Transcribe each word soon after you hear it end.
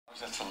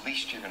That's the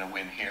least you're going to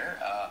win here.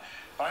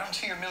 But I don't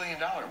see your $1 million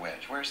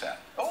wedge. Where's that?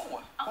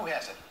 Oh, who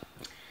has it?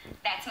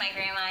 That's my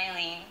Grandma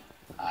Eileen.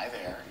 Hi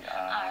there.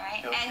 All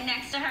right. And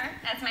next to her,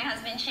 that's my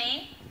husband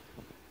Shane.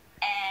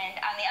 And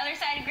on the other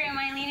side of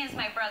Grandma Eileen is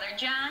my brother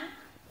John.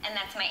 And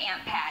that's my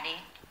Aunt Patty.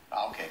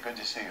 Okay, good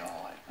to see you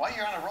all. While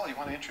you're on a roll, you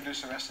want to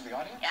introduce the rest of the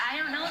audience? I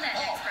don't know that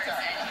next person.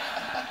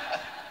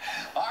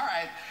 All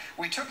right.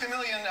 We took the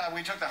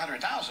we took the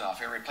 100,000 off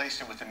here,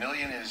 replaced it with the $1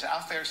 million. It is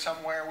out there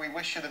somewhere. We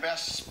wish you the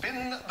best.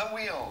 Spin the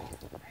wheel.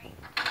 Right.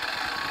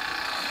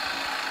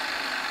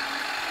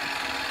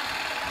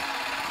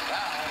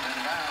 Round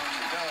and round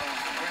she goes,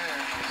 and where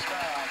she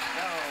stops,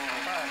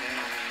 nobody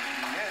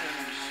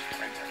knows.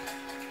 Right there.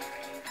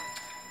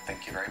 Thank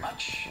you very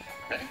much.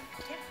 Ready?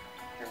 Yeah.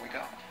 Here we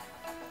go.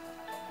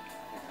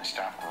 We're going to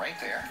stop right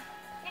there.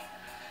 Yeah.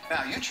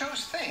 Now, you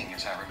chose Thing,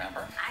 as I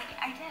remember.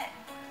 I did.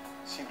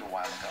 Seemed a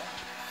while ago.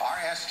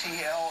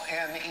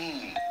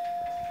 R-S-T-L-N-E.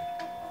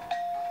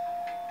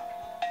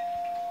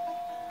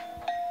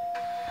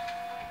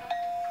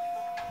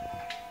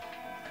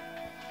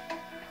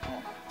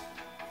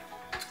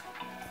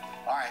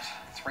 All right,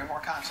 3 more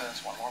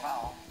consonants, 1 more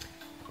vowel.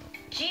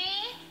 G.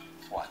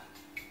 1.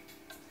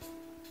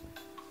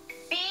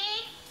 B.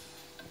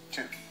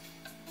 2.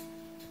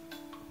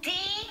 D.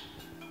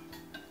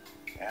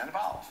 And a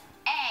vowel.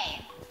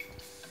 A.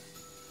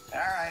 All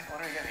right,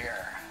 what do we get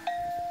here?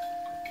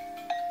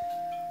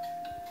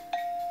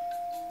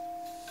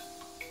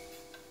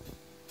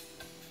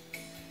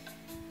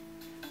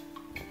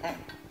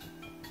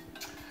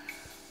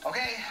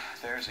 Okay,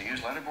 there's a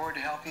used letterboard to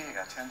help you. You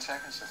got 10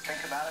 seconds to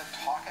think about it,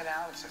 talk it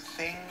out. It's a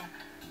thing.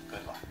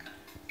 Good luck.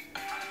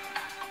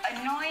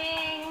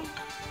 Annoying.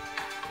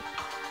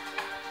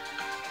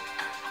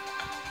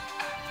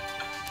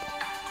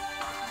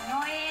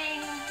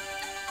 Annoying.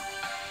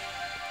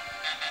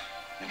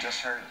 You just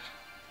heard it.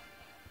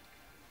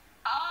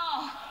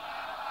 Oh.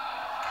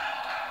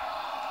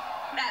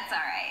 That's all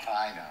right.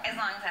 I know. As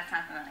long as that's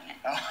not the $1 million.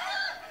 Oh,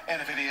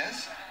 and if it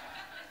is?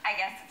 I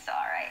guess it's still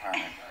all right. All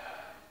right.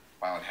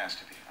 Well, it has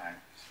to be. I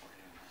swear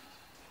to you.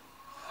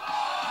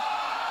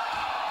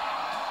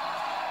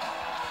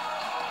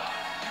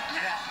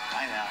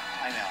 I know.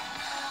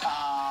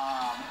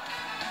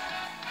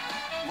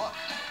 Look,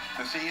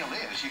 the deal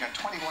is you got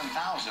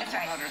 $21,198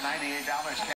 cash.